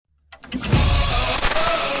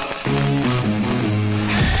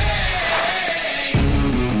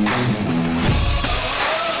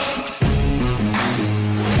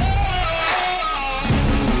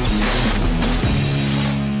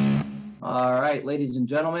All right, ladies and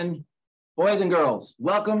gentlemen, boys and girls,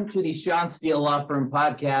 welcome to the Shawn Steele Law Firm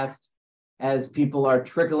podcast. As people are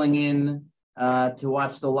trickling in to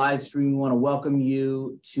watch the live stream, we want to welcome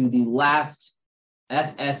you to the last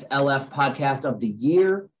SSLF podcast of the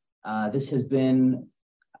year. This has been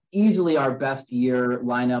easily our best year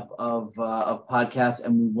lineup of podcasts,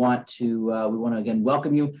 and we want to again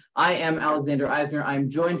welcome you. I am Alexander Eisner. I'm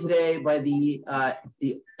joined today by the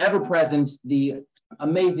ever-present, the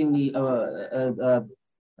amazing,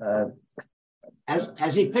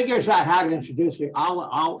 As he figures out how to introduce you,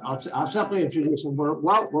 I'll simply introduce him. We're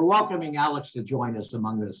welcoming Alex to join us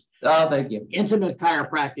among this. Oh, thank you. Intimate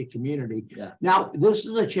chiropractic community. Yeah. Now, this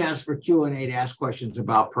is a chance for Q&A to ask questions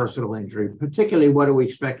about personal injury, particularly what do we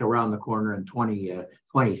expect around the corner in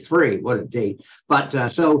 2023? What a date.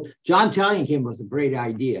 But so John Tallian came with a great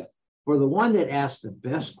idea. For the one that asks the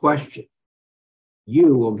best question,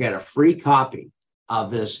 you will get a free copy of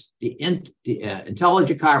this, the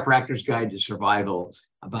Intelligent Chiropractor's Guide to Survival,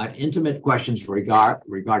 about intimate questions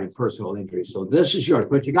regarding personal injury. So this is yours,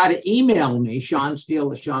 but you got to email me,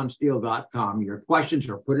 ShawnSteele at ShawnSteele.com. Your questions,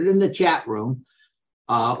 or put it in the chat room,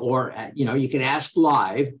 or you can ask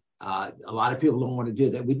live. A lot of people don't want to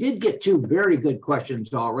do that. We did get two very good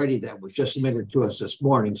questions already that was just submitted to us this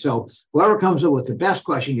morning. So whoever comes up with the best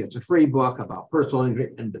question gets a free book about personal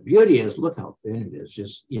injury. And the beauty is, look how thin it is.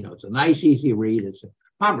 Just, it's a nice, easy read. It's a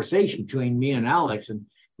conversation between me and Alex, and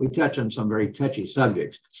we touch on some very touchy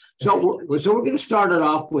subjects. So we're going to start it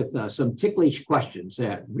off with some ticklish questions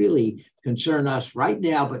that really concern us right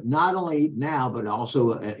now, but not only now, but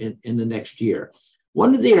also in the next year.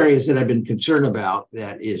 One of the areas that I've been concerned about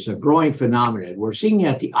that is a growing phenomenon, we're seeing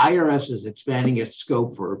that the IRS is expanding its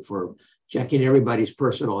scope for checking everybody's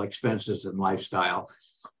personal expenses and lifestyle.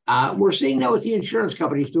 We're seeing that with the insurance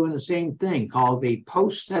companies doing the same thing, called a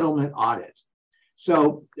post-settlement audit.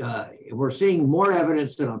 So we're seeing more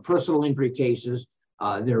evidence that on personal injury cases,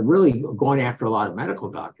 they're really going after a lot of medical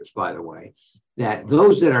doctors, by the way, that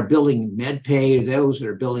those that are billing med pay, those that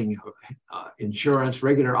are billing insurance,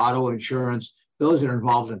 regular auto insurance, those that are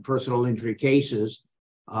involved in personal injury cases,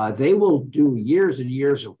 they will do years and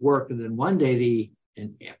years of work. And then one day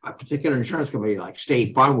a particular insurance company like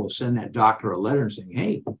State Farm will send that doctor a letter saying,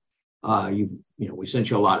 hey, we sent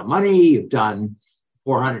you a lot of money. You've done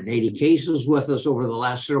 480 cases with us over the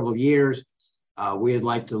last several years. We'd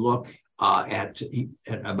like to look at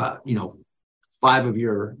about 5 of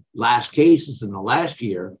your last cases in the last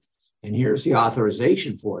year. And here's the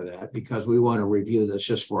authorization for that, because we want to review this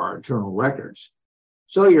just for our internal records.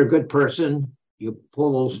 So you're a good person. You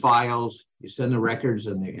pull those files, you send the records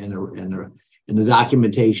and the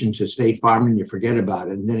documentation to State Farm, and you forget about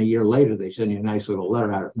it. And then a year later, they send you a nice little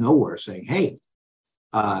letter out of nowhere saying, hey,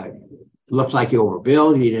 looks like you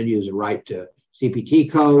overbilled. You didn't use the right to CPT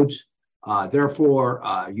codes. Therefore,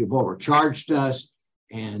 you've overcharged us.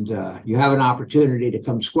 And you have an opportunity to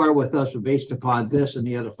come square with us, but based upon this and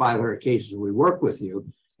the other 500 cases we work with you,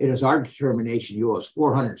 it is our determination you owe us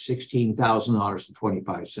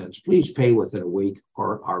 $416,000.25. Please pay within a week,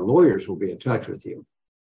 or our lawyers will be in touch with you.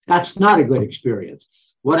 That's not a good experience.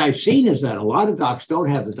 What I've seen is that a lot of docs don't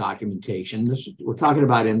have the documentation. We're talking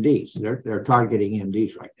about MDs. They're targeting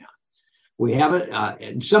MDs right now. We have it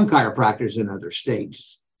in some chiropractors in other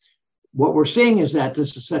states. What we're seeing is that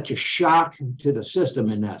this is such a shock to the system,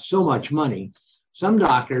 and that so much money. Some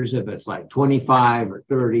doctors, if it's like 25 or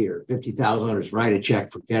 30 or $50,000, write a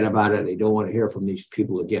check, forget about it. They don't want to hear from these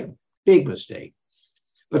people again. Big mistake.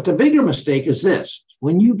 But the bigger mistake is this.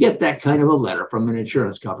 When you get that kind of a letter from an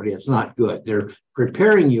insurance company, it's not good. They're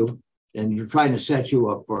preparing you, and you're trying to set you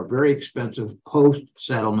up for a very expensive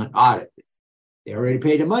post-settlement audit. They already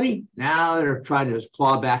paid the money. Now they're trying to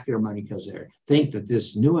claw back their money because they think that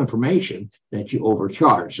this new information that you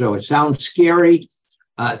overcharge. So it sounds scary.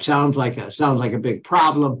 It sounds like a big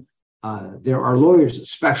problem. There are lawyers that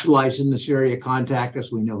specialize in this area. Contact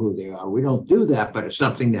us. We know who they are. We don't do that, but it's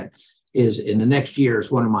something that is in the next year is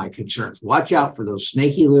one of my concerns. Watch out for those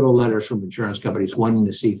snaky little letters from insurance companies wanting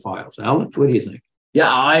to see files. Alex, what do you think? Yeah,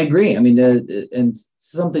 I agree. I mean, and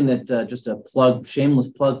something that just a shameless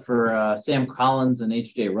plug for Sam Collins and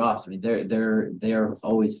H.J. Ross. I mean, they're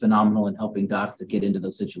always phenomenal in helping docs that get into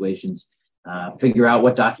those situations, figure out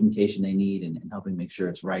what documentation they need and helping make sure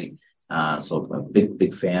it's right. So a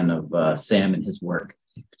big fan of Sam and his work.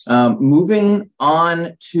 Moving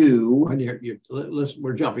on to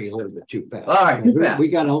we're jumping a little bit too fast. All right, too fast. We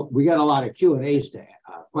got a lot of Q&As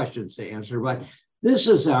questions to answer, but this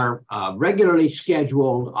is our regularly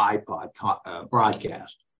scheduled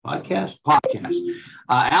podcast.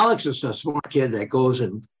 Alex is a smart kid that goes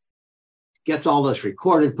and gets all this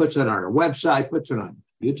recorded, puts it on our website, puts it on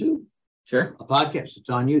YouTube. Sure. A podcast. It's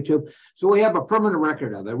on YouTube. So we have a permanent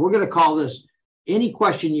record of it. We're going to call this any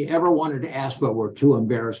question you ever wanted to ask, but were too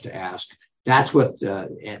embarrassed to ask. That's what,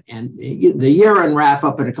 and the year-end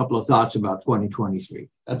wrap-up and a couple of thoughts about 2023.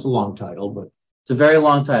 That's a long title, but it's a very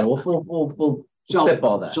long title. We'll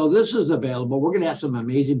spitball that. So this is available. We're going to have some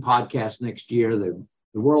amazing podcasts next year. The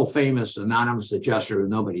world-famous anonymous adjuster who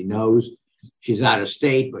nobody knows. She's out of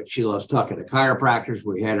state, but she loves talking to chiropractors.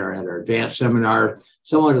 We had her at our advanced seminar.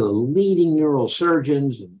 Some of the leading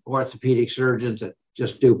neurosurgeons and orthopedic surgeons that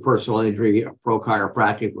just do personal injury, pro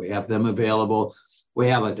chiropractic. We have them available. We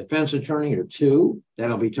have a defense attorney or two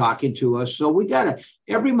that'll be talking to us. So we got to,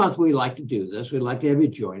 every month we like to do this. We'd like to have you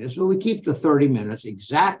join us. So we keep the 30 minutes,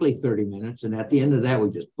 exactly 30 minutes. And at the end of that, we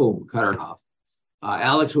just, boom, cut it off.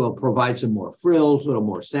 Alex will provide some more frills, a little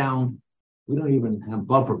more sound. We don't even have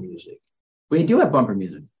bumper music. We do have bumper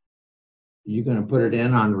music. Are you going to put it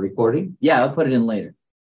in on the recording? Yeah, I'll put it in later.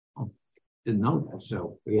 Oh, didn't know that.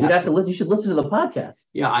 So you'd have to listen. You should listen to the podcast.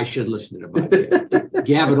 Yeah, I should listen to the podcast.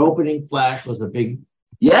 Gavin opening flash was a big.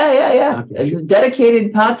 Yeah. Okay.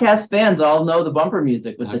 Dedicated podcast fans all know the bumper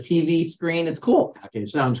music with the TV screen. It's cool. Okay,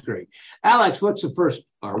 sounds great. Alex, what's the first,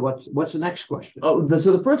 or what's the next question? So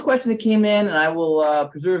the first question that came in, and I will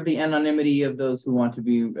preserve the anonymity of those who want to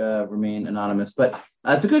be remain anonymous, but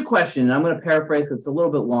it's a good question. And I'm going to paraphrase. It's a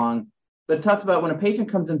little bit long. But it talks about when a patient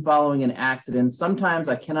comes in following an accident, sometimes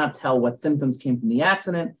I cannot tell what symptoms came from the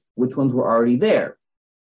accident, which ones were already there.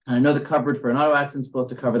 And I know the coverage for an auto accident is supposed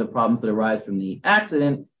to cover the problems that arise from the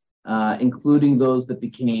accident, including those that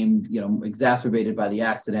became, exacerbated by the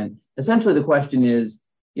accident. Essentially, the question is,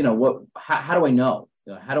 how do I know?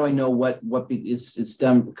 How do I know what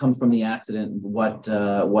comes from the accident, and what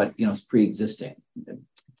is pre-existing?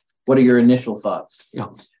 What are your initial thoughts?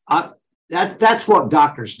 That's what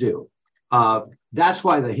doctors do. That's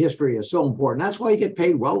why the history is so important. That's why you get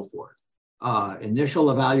paid well for it. Initial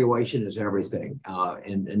evaluation is everything.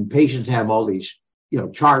 And patients have all these,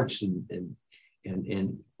 charts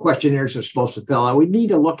and questionnaires they're supposed to fill out. We need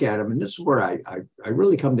to look at them. And this is where I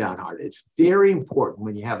really come down hard. It's very important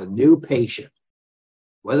when you have a new patient,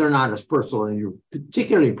 whether or not it's personal injury,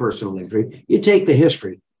 particularly personal injury, you take the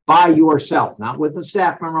history by yourself, not with a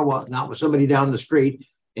staff member, not with somebody down the street,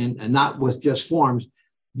 and not with just forms.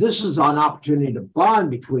 This is an opportunity to bond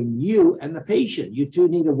between you and the patient. You two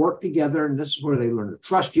need to work together, and this is where they learn to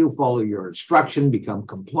trust you, follow your instruction, become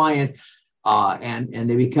compliant, and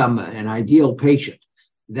they become an ideal patient.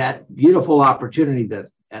 That beautiful opportunity that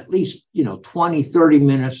at least, 20, 30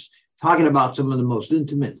 minutes talking about some of the most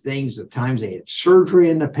intimate things, the times they had surgery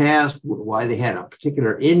in the past, why they had a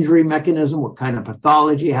particular injury mechanism, what kind of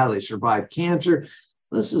pathology, how they survived cancer.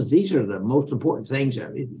 These are the most important things.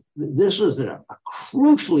 This is a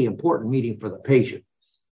crucially important meeting for the patient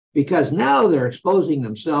because now they're exposing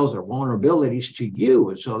themselves or vulnerabilities to you.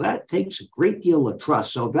 And so that takes a great deal of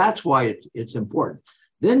trust. So that's why it's important.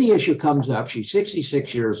 Then the issue comes up. She's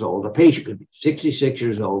 66 years old. The patient could be 66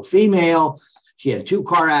 years old, female. She had 2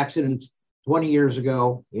 car accidents 20 years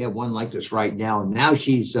ago. We have one like this right now. And now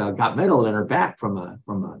she's got metal in her back from an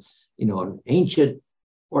ancient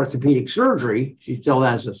orthopedic surgery. She still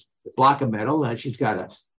has a block of metal, and she's got a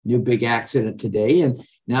new big accident today. And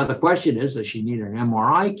now the question is, does she need an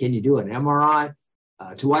MRI? Can you do an MRI?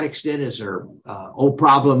 To what extent is there old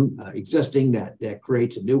problem existing that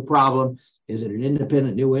creates a new problem? Is it an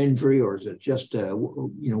independent new injury, or is it just,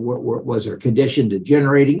 was there condition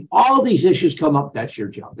degenerating? All these issues come up. That's your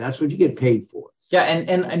job. That's what you get paid for. Yeah,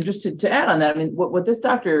 and just to add on that, I mean, what this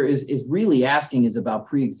doctor is really asking is about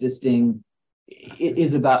pre-existing. It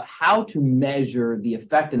is about how to measure the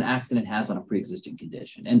effect an accident has on a pre-existing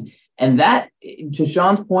condition, and that, to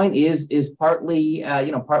Shawn's point, is partly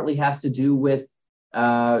partly has to do with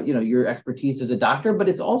your expertise as a doctor, but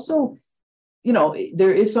it's also,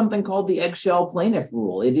 there is something called the eggshell plaintiff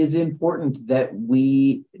rule. It is important that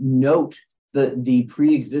we note the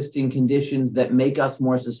pre-existing conditions that make us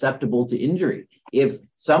more susceptible to injury. If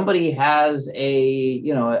somebody has a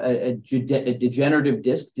degenerative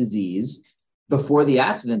disc disease before the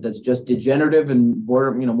accident that's just degenerative and more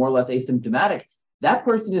or less asymptomatic, that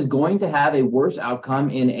person is going to have a worse outcome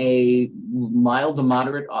in a mild to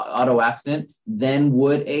moderate auto accident than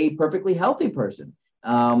would a perfectly healthy person.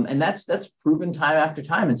 And that's proven time after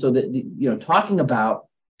time. And so that talking about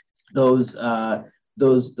that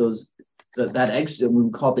eggshell, we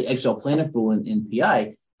would call it the eggshell plaintiff rule in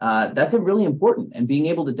PI. That's a really important, and being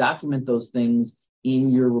able to document those things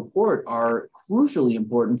in your report are crucially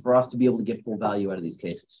important for us to be able to get full value out of these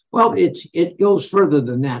cases. Well, it goes further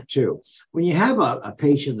than that too. When you have a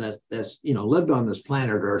patient that's lived on this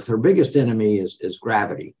planet Earth, their biggest enemy is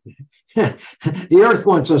gravity. The Earth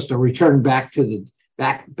wants us to return back to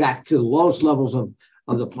the lowest levels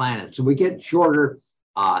of the planet. So we get shorter,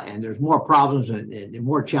 and there's more problems and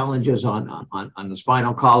more challenges on the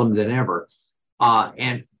spinal column than ever.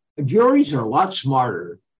 And juries are a lot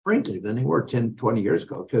smarter, frankly, than they were 10, 20 years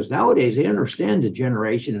ago, because nowadays they understand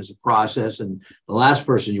degeneration as a process, and the last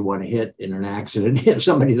person you want to hit in an accident is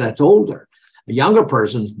somebody that's older. A younger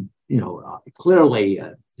person, clearly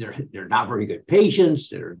they're not very good patients.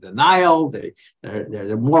 They're in denial.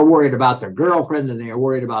 They're more worried about their girlfriend than they are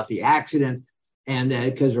worried about the accident, and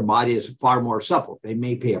because their body is far more supple. They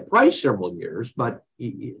may pay a price several years, but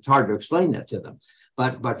it's hard to explain that to them.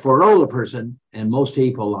 But for an older person, and most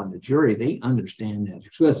people on the jury, they understand that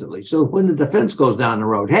explicitly. So when the defense goes down the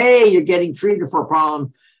road, hey, you're getting treated for a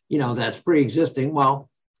problem, that's pre-existing. Well,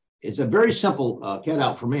 it's a very simple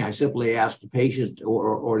cutout for me. I simply ask the patient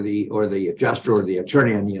or the adjuster or the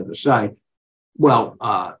attorney on the other side,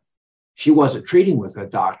 well, she wasn't treating with a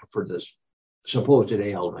doctor for this supposed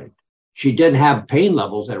ailment. She didn't have pain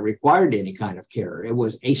levels that required any kind of care. It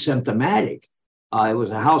was asymptomatic. It was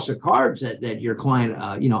a house of cards that your client,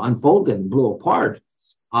 unfolded and blew apart.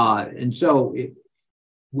 And so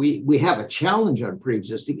we have a challenge on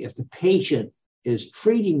pre-existing if the patient is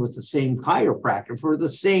treating with the same chiropractor for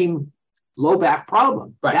the same low back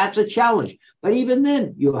problem. Right. That's a challenge. But even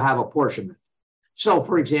then, you have apportionment. So,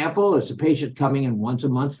 for example, is the patient coming in once a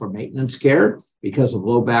month for maintenance care because of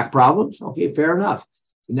low back problems? Okay, fair enough.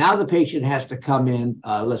 Now the patient has to come in,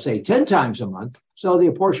 let's say 10 times a month. So the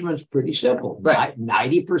apportionment is pretty simple. Right.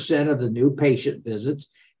 90% of the new patient visits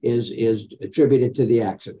is attributed to the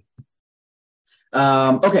accident.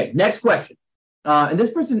 Okay, next question. And this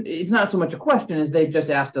person, it's not so much a question as they've just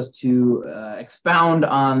asked us to expound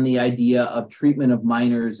on the idea of treatment of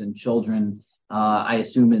minors and children, I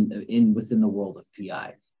assume within the world of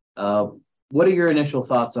PI. What are your initial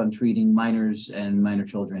thoughts on treating minors and minor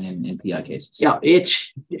children in PI cases? Yeah,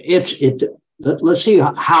 let's see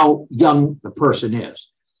how young the person is.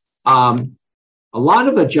 A lot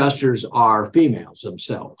of adjusters are females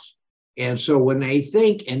themselves. And so when they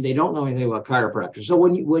think, and they don't know anything about chiropractors. So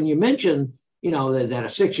when you mention, that a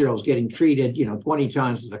 6-year-old is getting treated, 20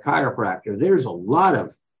 times as a chiropractor, there's a lot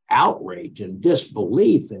of outrage and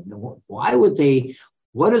disbelief. And why would they?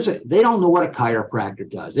 What is it? They don't know what a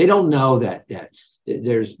chiropractor does. They don't know that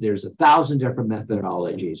there's 1,000 different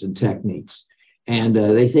methodologies and techniques, and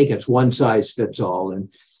they think it's one size fits all.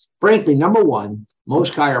 And frankly, number one,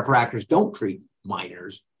 most chiropractors don't treat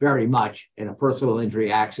minors very much in a personal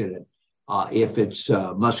injury accident if it's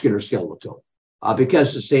musculoskeletal,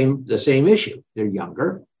 because the same issue. They're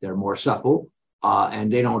younger, they're more supple,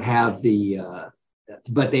 and they don't have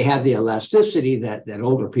but they have the elasticity that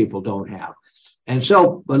older people don't have. And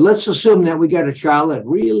so, but let's assume that we got a child that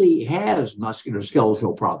really has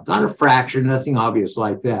musculoskeletal problems, not a fracture, nothing obvious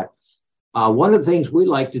like that. One of the things we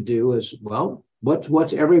like to do is, well,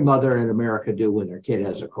 what's every mother in America do when their kid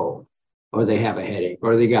has a cold, or they have a headache,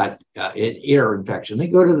 or they got an ear infection? They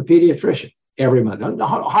go to the pediatrician every month.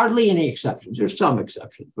 Hardly any exceptions. There's some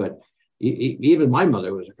exceptions, but even my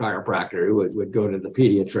mother was a chiropractor who would go to the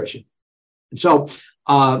pediatrician. And so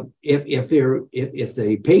if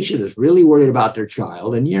the patient is really worried about their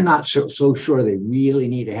child and you're not so sure they really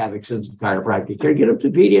need to have extensive chiropractic care, get them to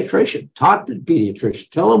the pediatrician. Talk to the pediatrician.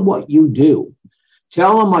 Tell them what you do.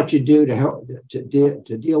 Tell them what you do to help to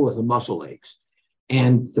deal with the muscle aches.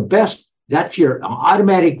 And that's your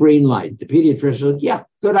automatic green light. The pediatrician says, yeah,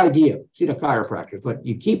 good idea. See the chiropractor, but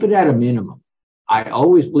you keep it at a minimum. I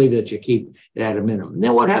always believe that you keep it at a minimum. And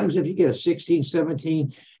then what happens if you get a 16,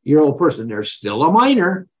 17-year-old person? They're still a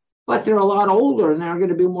minor, but they're a lot older and they're going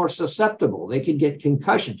to be more susceptible. They can get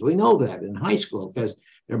concussions. We know that in high school because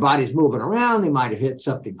their body's moving around. They might have hit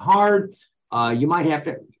something hard. You might have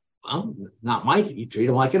to, you treat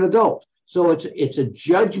them like an adult. So it's a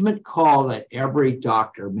judgment call that every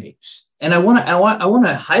doctor makes. And I want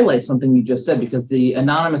to highlight something you just said, because the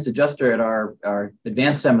anonymous adjuster at our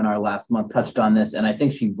advanced seminar last month touched on this, and I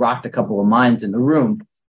think she rocked a couple of minds in the room.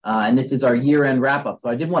 And this is our year-end wrap-up. So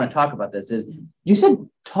I did want to talk about this. Is you said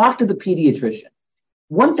talk to the pediatrician.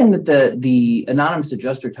 One thing that the anonymous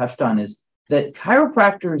adjuster touched on is that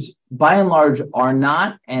chiropractors, by and large, are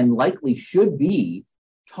not and likely should be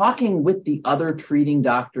talking with the other treating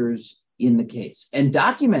doctors in the case and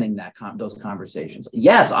documenting those conversations.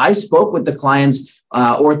 Yes, I spoke with the client's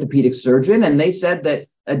orthopedic surgeon, and they said that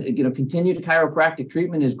continued chiropractic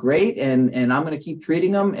treatment is great, and I'm going to keep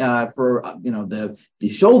treating them for the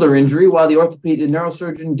shoulder injury while the orthopedic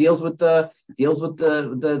neurosurgeon deals with the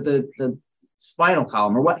spinal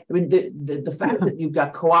column or what. I mean, the fact that you've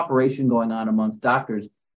got cooperation going on amongst doctors.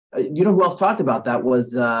 You know who else talked about that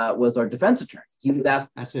was our defense attorney. He was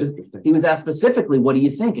asked specifically, what do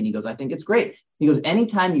you think? And he goes, I think it's great. He goes,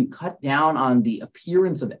 anytime you cut down on the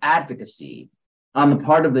appearance of advocacy on the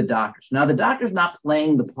part of the doctors. Now, the doctor's not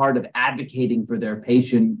playing the part of advocating for their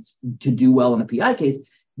patients to do well in a PI case.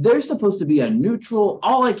 They're supposed to be a neutral,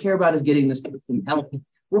 all I care about is getting this person healthy.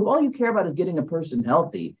 Well, if all you care about is getting a person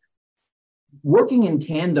healthy, working in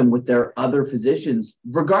tandem with their other physicians,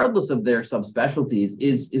 regardless of their subspecialties,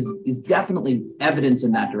 is definitely evidence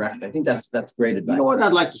in that direction. I think that's great advice. You know what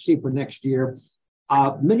I'd like to see for next year?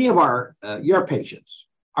 Many of your patients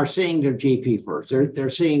are seeing their GP first. They're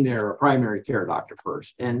seeing their primary care doctor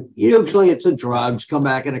first. And usually it's the drugs, come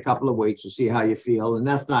back in a couple of weeks to see how you feel, and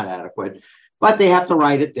that's not adequate. But they have to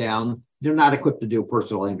write it down. They're not equipped to do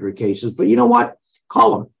personal injury cases. But you know what?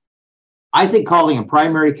 Call them. I think calling a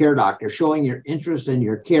primary care doctor, showing your interest and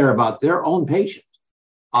your care about their own patients,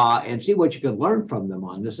 and see what you can learn from them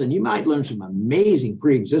on this. And you might learn some amazing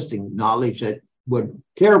pre-existing knowledge that would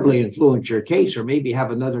terribly influence your case, or maybe have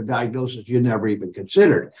another diagnosis you never even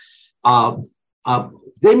considered.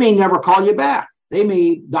 They may never call you back. They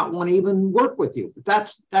may not want to even work with you,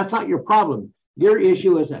 but that's not your problem. Your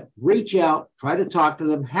issue is that reach out, try to talk to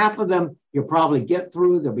them. Half of them you'll probably get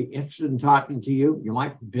through. They'll be interested in talking to you. You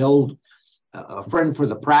might build a friend for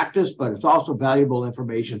the practice, but it's also valuable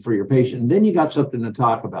information for your patient. And then you got something to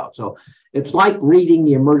talk about. So it's like reading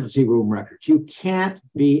the emergency room records. You can't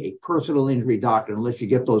be a personal injury doctor unless you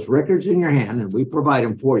get those records in your hand, and we provide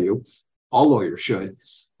them for you. All lawyers should.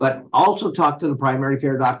 But also talk to the primary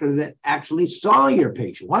care doctor that actually saw your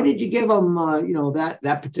patient. Why did you give them,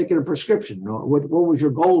 that particular prescription? What was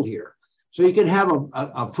your goal here? So you can have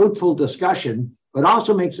a fruitful discussion, but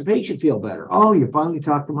also makes the patient feel better. Oh, you finally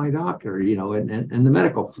talked to my doctor, in the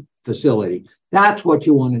medical facility. That's what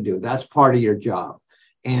you want to do. That's part of your job.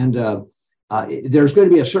 And there's going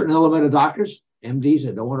to be a certain element of doctors, MDs,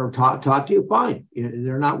 that don't want to talk to you. Fine.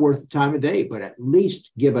 They're not worth the time of day, but at least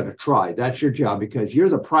give it a try. That's your job, because you're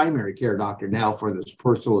the primary care doctor now for this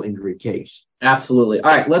personal injury case. Absolutely. All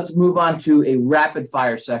right, let's move on to a rapid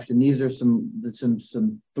fire section. These are some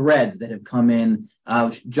threads that have come in.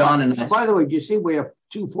 John and I. By the way, do you see we have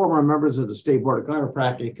two former members of the State Board of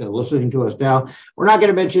Chiropractic listening to us now? We're not going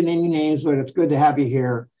to mention any names, but it's good to have you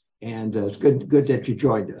here. And it's good that you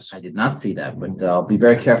joined us. I did not see that, but I'll be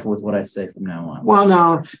very careful with what I say from now on. Well,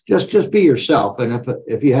 no, just be yourself. And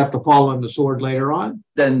if you have to fall on the sword later on,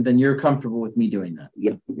 then you're comfortable with me doing that.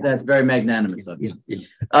 Yeah. That's very magnanimous of you. Yeah.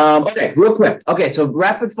 Okay, real quick. Okay, so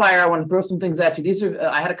rapid fire. I want to throw some things at you. These are.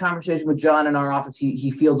 I had a conversation with John in our office.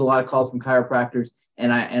 He fields a lot of calls from chiropractors,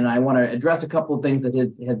 and I want to address a couple of things that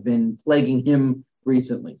have been plaguing him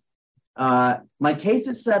recently. My case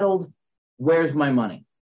is settled. Where's my money?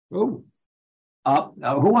 Oh,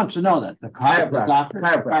 who wants to know that? The doctor?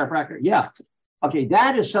 Chiropractor? Yeah. Okay,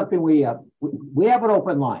 that is something we have an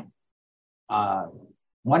open line.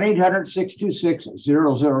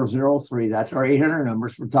 1-800-626-0003. That's our 800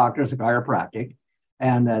 numbers for doctors of chiropractic.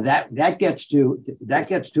 And that gets to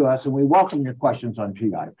us, and we welcome your questions on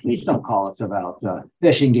PI. Please don't call us about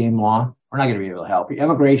fish and game law. We're not going to be able to help you.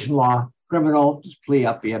 Immigration law, criminal, just plea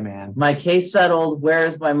up, be a man. My case settled. Where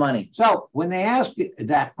is my money? So when they ask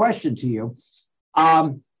that question to you,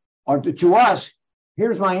 or to us,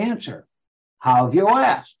 here's my answer. How have you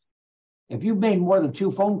asked? If you've made more than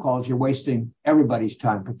 2 phone calls, you're wasting everybody's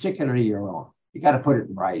time, particularly your own. You got to put it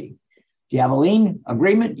in writing. Do you have a lien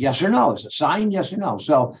agreement? Yes or no? Is it signed? Yes or no?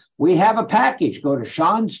 So we have a package. Go to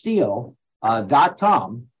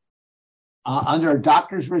ShawnSteele.com. Under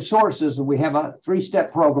Doctor's Resources, and we have a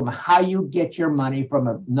 3-step program how you get your money from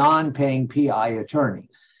a non-paying PI attorney.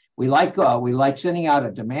 We like sending out a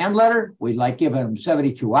demand letter. We like giving them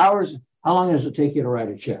 72 hours. How long does it take you to write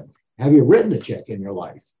a check? Have you written a check in your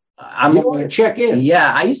life? I'm going to check in.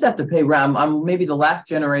 Yeah, I used to have to pay rent. I'm maybe the last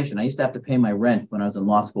generation. I used to have to pay my rent when I was in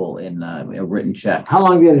law school in a written check. How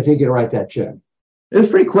long did it take you to write that check? It was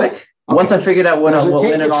pretty quick. Okay. Once I figured out what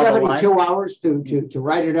when it all 72 hours to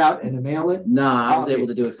write it out and to mail it? No, I was able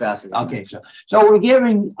to do it faster. Okay, so we're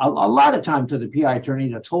giving a lot of time to the PI attorney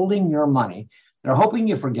that's holding your money. They're hoping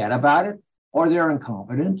you forget about it, or they're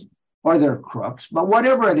incompetent, or they're crooks. But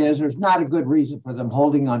whatever it is, there's not a good reason for them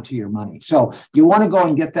holding on to your money. So you want to go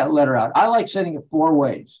and get that letter out. I like sending it 4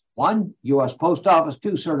 ways. 1, U.S. Post Office.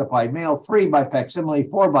 2, certified mail. 3, by facsimile.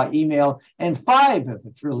 4, by email. And 5, if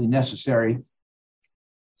it's really necessary,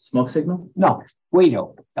 Smoke signal? No,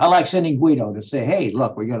 Guido. I like sending Guido to say, hey,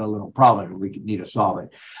 look, we got a little problem. We need to solve it.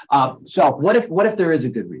 So what if there is a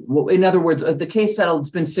good reason? Well, in other words, the case settled, it's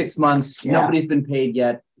been 6 months. Yeah. Nobody's been paid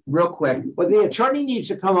yet. Real quick. But the attorney needs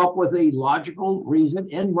to come up with a logical reason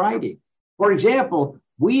in writing. For example,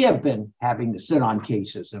 we have been having to sit on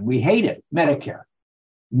cases and we hate it. Medicare,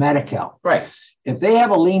 Medi-Cal. Right. If they have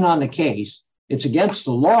a lien on the case, it's against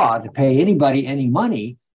the law to pay anybody any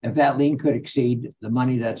money if that lien could exceed the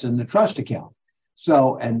money that's in the trust account.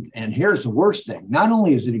 So, and here's the worst thing. Not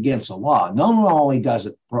only is it against the law, not only does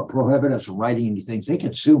it prohibit us from writing any things, they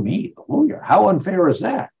can sue me, the lawyer. How unfair is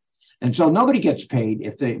that? And so nobody gets paid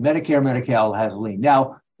if the Medicare, Medi-Cal has a lien.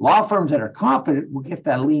 Now, law firms that are competent will get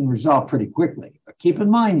that lien resolved pretty quickly. But keep in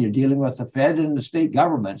mind, you're dealing with the Fed and the state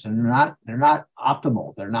governments, and they're not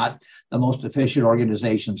optimal. They're not the most efficient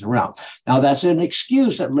organizations around. Now, that's an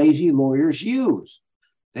excuse that lazy lawyers use.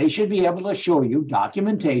 They should be able to show you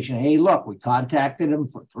documentation. Hey, look, we contacted them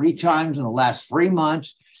for 3 times in the last 3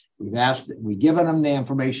 months. We've given them the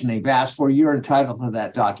information they've asked for. You're entitled to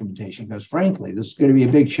that documentation because, frankly, this is going to be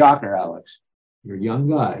a big shocker, Alex. You're a young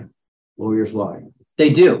guy. Lawyers lie.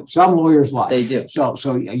 They do. Some lawyers lie. They do.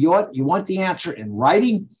 So you want the answer in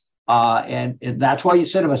writing, and that's why you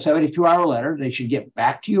send them a 72-hour letter. They should get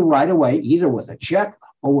back to you right away, either with a check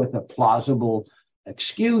or with a plausible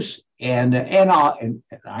excuse. And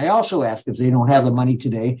I also ask, if they don't have the money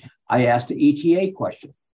today, I ask the ETA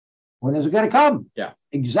question. When is it going to come? Yeah.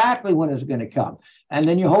 Exactly when is it going to come? And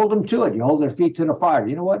then you hold them to it. You hold their feet to the fire.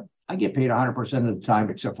 You know what? I get paid 100% of the time,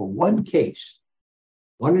 except for one case.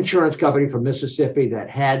 One insurance company from Mississippi that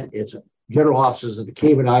had its general offices at the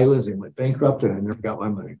Cayman Islands and went bankrupt, and I never got my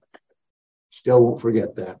money. Still won't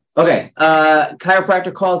forget that. Okay.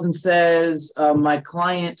 Chiropractor calls and says, my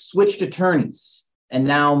client switched attorneys, and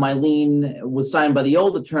now my lien was signed by the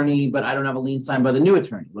old attorney, but I don't have a lien signed by the new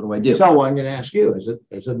attorney. What do I do? So I'm going to ask you, is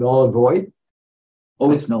it null and void?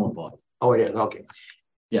 Oh, it's null and void. Oh, it is. Okay.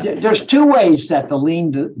 Yeah. There's 2 ways that the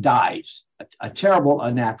lien dies, a terrible,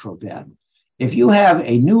 unnatural death. If you have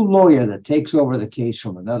a new lawyer that takes over the case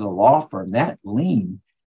from another law firm, that lien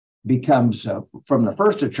becomes from the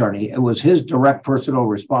first attorney. It was his direct personal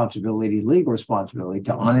responsibility, legal responsibility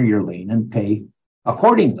to honor your lien and pay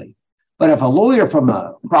accordingly. But if a lawyer from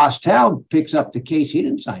across town picks up the case, he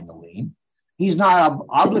didn't sign the lien. He's not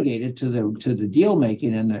obligated to the deal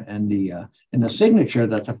making and the signature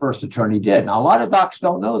that the first attorney did. Now, a lot of docs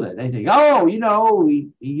don't know that. They think, oh,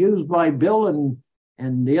 he used my bill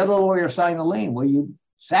and the other lawyer signed the lien. Well,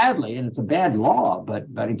 sadly, and it's a bad law, but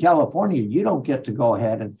in California, you don't get to go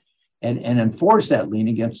ahead and enforce that lien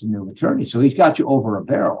against the new attorney. So he's got you over a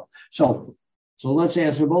barrel. So let's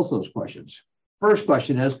answer both those questions. First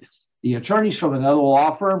question is, the attorney's from another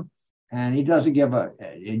law firm, and he doesn't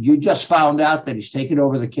and you just found out that he's taken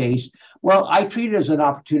over the case. Well, I treat it as an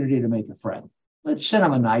opportunity to make a friend. Let's send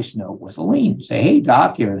him a nice note with a lien. Say, hey,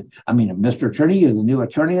 doc, Mr. Attorney, you're the new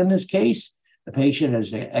attorney in this case. The patient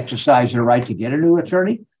has exercised their right to get a new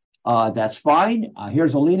attorney. That's fine.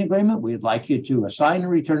 Here's a lien agreement. We'd like you to assign and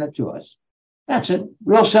return it to us. That's it.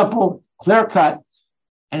 Real simple, clear cut.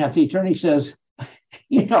 And if the attorney says,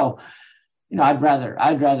 I'd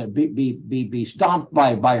rather be stomped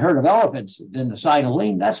by a herd of elephants than to sign a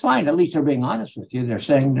lien, that's fine. At least they're being honest with you. They're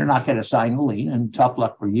saying they're not going to sign the lien, and tough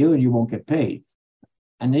luck for you, and you won't get paid.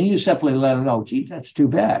 And then you simply let them know, geez, that's too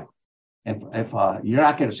bad. If you're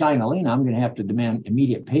not going to sign a lien, I'm going to have to demand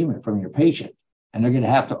immediate payment from your patient, and they're going to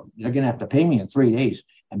have to pay me in 3 days.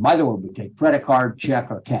 And by the way, we take credit card,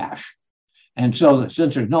 check, or cash. And so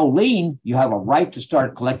since there's no lien, you have a right to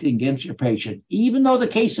start collecting against your patient, even though the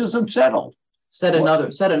case isn't settled. Said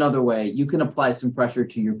another way, you can apply some pressure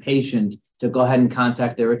to your patient to go ahead and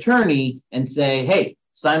contact their attorney and say, hey,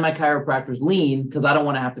 sign my chiropractor's lien because I don't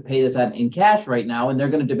want to have to pay this in cash right now, and they're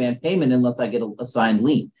going to demand payment unless I get a signed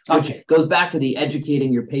lien. Okay. Which goes back to the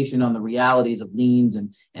educating your patient on the realities of liens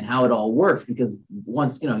and how it all works, because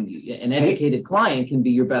once, an educated client can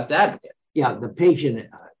be your best advocate. Yeah, the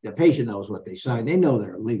patient knows what they signed. They know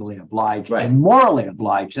they're legally obliged, right, and morally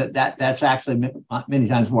obliged. That's actually many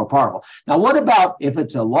times more powerful. Now, what about if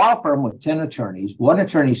it's a law firm with 10 attorneys, one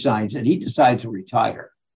attorney signs it, he decides to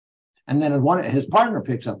retire, and then his partner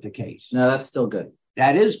picks up the case? No, that's still good.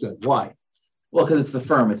 That is good. Why? Well, because it's the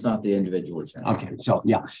firm, it's not the individual attorney. Okay, so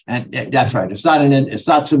yeah, and that's right. It's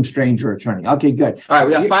not some stranger attorney. Okay, good. All right,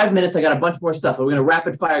 we got 5 minutes. I got a bunch more stuff. We're going to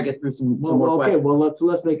rapid fire get through some more questions. Okay, well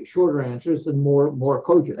let's make it shorter answers and more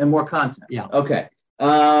cogent and more content. Yeah. Okay.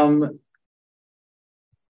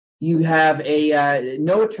 You have a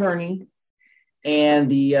no attorney, and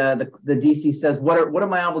the DC says, what are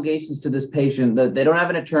my obligations to this patient? That they don't have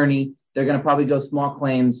an attorney. They're going to probably go small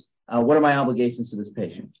claims. What are my obligations to this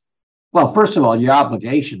patient? Well, first of all, your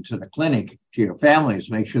obligation to the clinic, to your family, is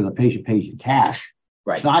to make sure the patient pays you cash.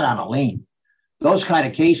 Right. It's not on a lien. Those kind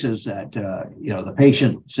of cases that, the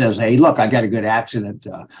patient says, hey, look, I got a good accident.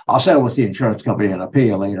 I'll settle with the insurance company and I'll pay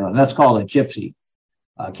you later. And that's called a gypsy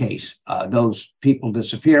case. Those people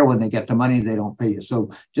disappear when they get the money, they don't pay you. So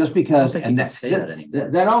just because, and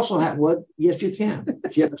that also what? Yes, you can.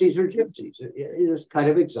 Gypsies are gypsies. It's kind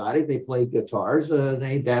of exotic. They play guitars.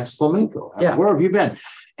 They dance flamenco. Yeah. Where have you been?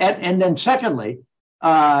 And then secondly,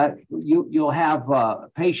 you'll have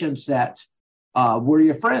patients that were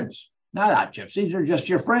your friends. Not gypsies, they're just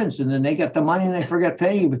your friends. And then they get the money and they forget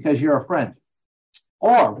paying you because you're a friend.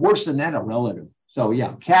 Or worse than that, a relative. So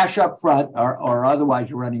yeah, cash up front or otherwise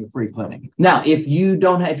you're running a free clinic. Now, if your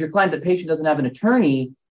client, the patient doesn't have an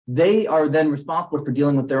attorney, they are then responsible for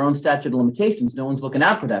dealing with their own statute of limitations. No one's looking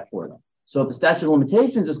out for that for them. So if the statute of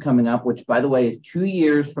limitations is coming up, which by the way is 2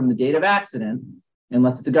 years from the date of accident,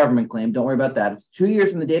 unless it's a government claim, don't worry about that. It's 2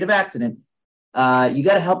 years from the date of accident. You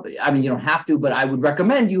got to help. I mean, you don't have to, but I would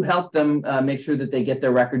recommend you help them make sure that they get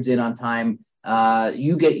their records in on time.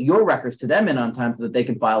 You get your records to them in on time so that they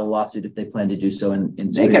can file a lawsuit if they plan to do so.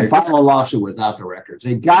 They can file a lawsuit without the records.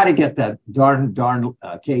 They got to get that darn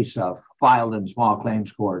case filed in small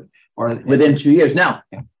claims court or within 2 years. Now,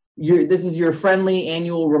 this is your friendly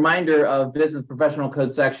annual reminder of Business Professional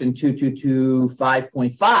Code Section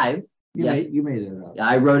 2225.5. You made it up.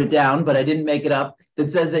 I wrote it down, but I didn't make it up. That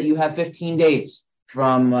says that you have 15 days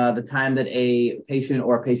from the time that a patient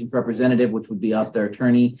or a patient's representative, which would be us, their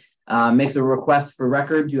attorney, makes a request for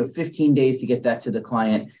records. You have 15 days to get that to the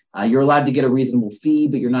client. You're allowed to get a reasonable fee,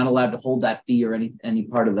 but you're not allowed to hold that fee or any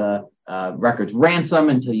part of the records ransom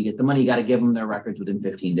until you get the money. You got to give them their records within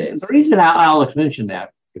 15 days. The reason Alex mentioned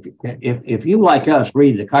that, if you, like us,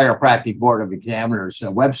 read the Chiropractic Board of Examiners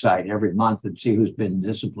website every month and see who's been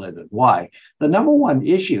disciplined and why, the number one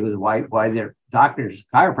issue is why their doctors,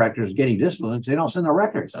 chiropractors getting disciplined, they don't send the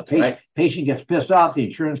records. That's right. Patient gets pissed off, the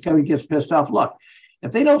insurance company gets pissed off. Look,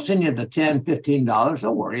 if they don't send you the $10, $15,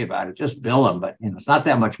 don't worry about it. Just bill them. But it's not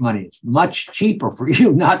that much money. It's much cheaper for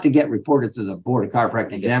you not to get reported to the Board of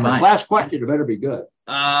Chiropractic Examiners. Last question, it better be good.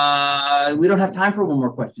 We don't have time for one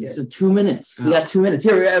more question. So 2 minutes. We got 2 minutes.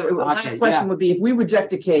 Here, last question would be, if we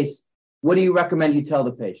reject a case, what do you recommend you tell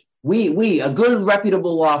the patient? We a good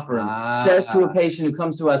reputable law firm says to a patient who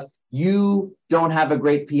comes to us, you don't have a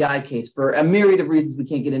great PI case for a myriad of reasons we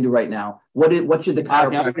can't get into right now. What should the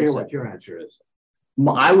chiropractor say? What your answer is.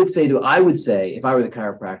 I would say, if I were the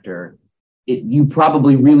chiropractor, you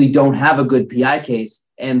probably really don't have a good PI case.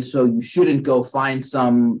 And so you shouldn't go find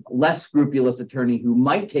some less scrupulous attorney who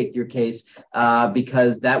might take your case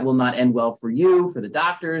because that will not end well for you, for the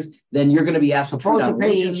doctors. Then you're going to be asked to treat on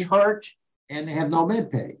patients hurt and they have no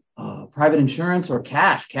med pay. Private insurance or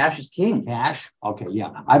cash. Cash is king. Cash. Okay.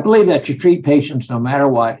 Yeah. I believe that you treat patients no matter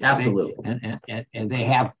what. Absolutely. And they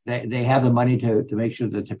have the money to make sure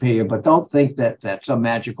that they pay you, but don't think that some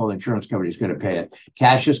magical insurance company is going to pay it.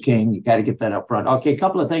 Cash is king. You got to get that up front. Okay. A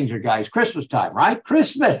couple of things here, guys. Christmas time, right?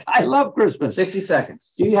 Christmas. I love Christmas. 60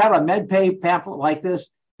 seconds. Do you have a MedPay pamphlet like this?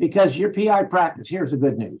 Because your PI practice, here's the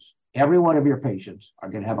good news. Every one of your patients are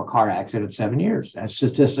going to have a car accident in 7 years. That's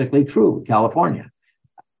statistically true in California.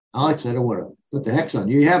 Alex, I don't want to put the hex on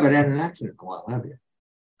you. You haven't had an accident in a while, have you?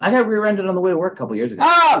 I got rear-ended on the way to work a couple years ago.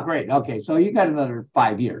 Oh, great. Okay, so you got another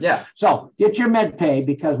 5 years. Yeah. So get your med pay,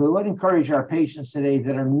 because we would encourage our patients today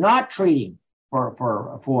that are not treating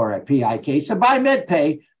for a PI case to buy med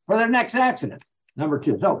pay for their next accident. Number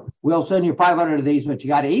two. So we'll send you 500 of these, but you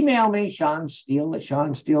got to email me, Shawn Steele at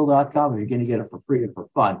ShawnSteele.com. If you're going to get it for free or for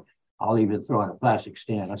fun, I'll even throw in a plastic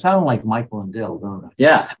stand. I sound like Michael and Dill, don't I?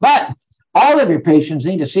 Yeah. But all of your patients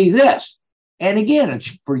need to see this. And again,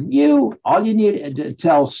 it's for you. All you need to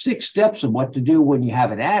tell 6 steps of what to do when you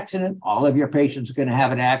have an accident. All of your patients are going to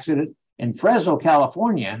have an accident. In Fresno,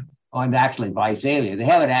 California, and actually Visalia, they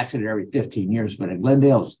have an accident every 15 years, but in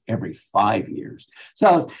Glendale, it's every 5 years.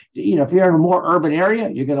 So, if you're in a more urban area,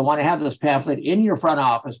 you're going to want to have this pamphlet in your front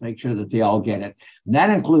office. Make sure that they all get it. And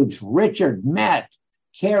that includes Richard, Matt,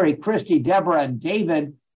 Carrie, Christy, Deborah, and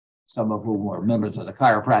David, some of whom were members of the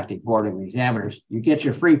Chiropractic Board of Examiners. You get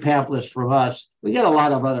your free pamphlets from us. We get a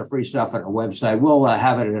lot of other free stuff on our website. We'll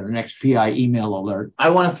have it in our next PI email alert. I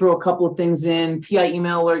want to throw a couple of things in. PI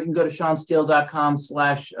email alert, you can go to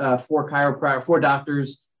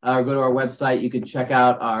ShawnSteele.com/4doctors, or go to our website. You can check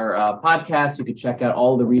out our podcast. You can check out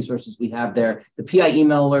all the resources we have there. The PI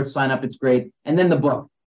email alert, sign up. It's great. And then the book.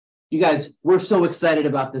 You guys, we're so excited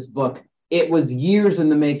about this book. It was years in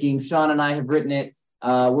the making. Shawn and I have written it.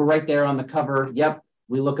 We're right there on the cover. Yep,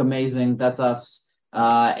 we look amazing. That's us.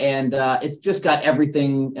 And it's just got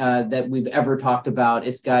everything that we've ever talked about.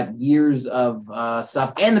 It's got years of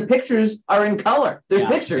stuff, and the pictures are in color. There's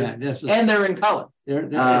pictures, and they're in color.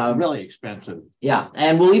 They're really expensive. Yeah,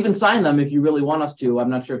 and we'll even sign them if you really want us to. I'm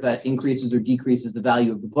not sure if that increases or decreases the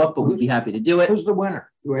value of the book, but we'd be happy to do it. Who's the winner?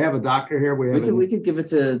 Do we have a doctor here? We could give it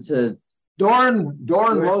to Doran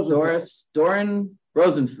Rosenfeld.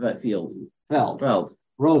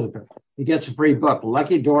 Rosenfeld. He gets a free book.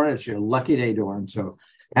 Lucky Doran. It's your lucky day, Doran. So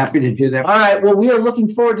happy to do that. All right. Well, we are looking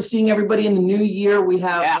forward to seeing everybody in the new year. We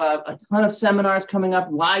have a ton of seminars coming up,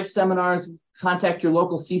 live seminars. Contact your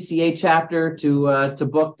local CCA chapter to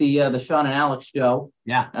book the Shawn and Alex show.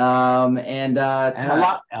 Yeah. And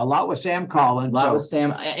a lot with Sam Collins. A lot with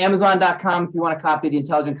Sam. Amazon.com if you want a copy of the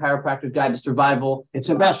Intelligent Chiropractor's Guide to Survival. It's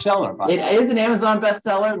a bestseller. It is an Amazon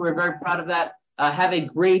bestseller. We're very proud of that. Have a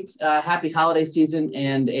great happy holiday season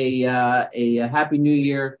and a happy new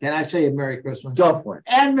year. Can I say a Merry Christmas? Go for it.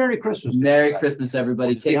 And Merry Christmas. Merry Christmas,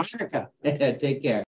 everybody. Take care.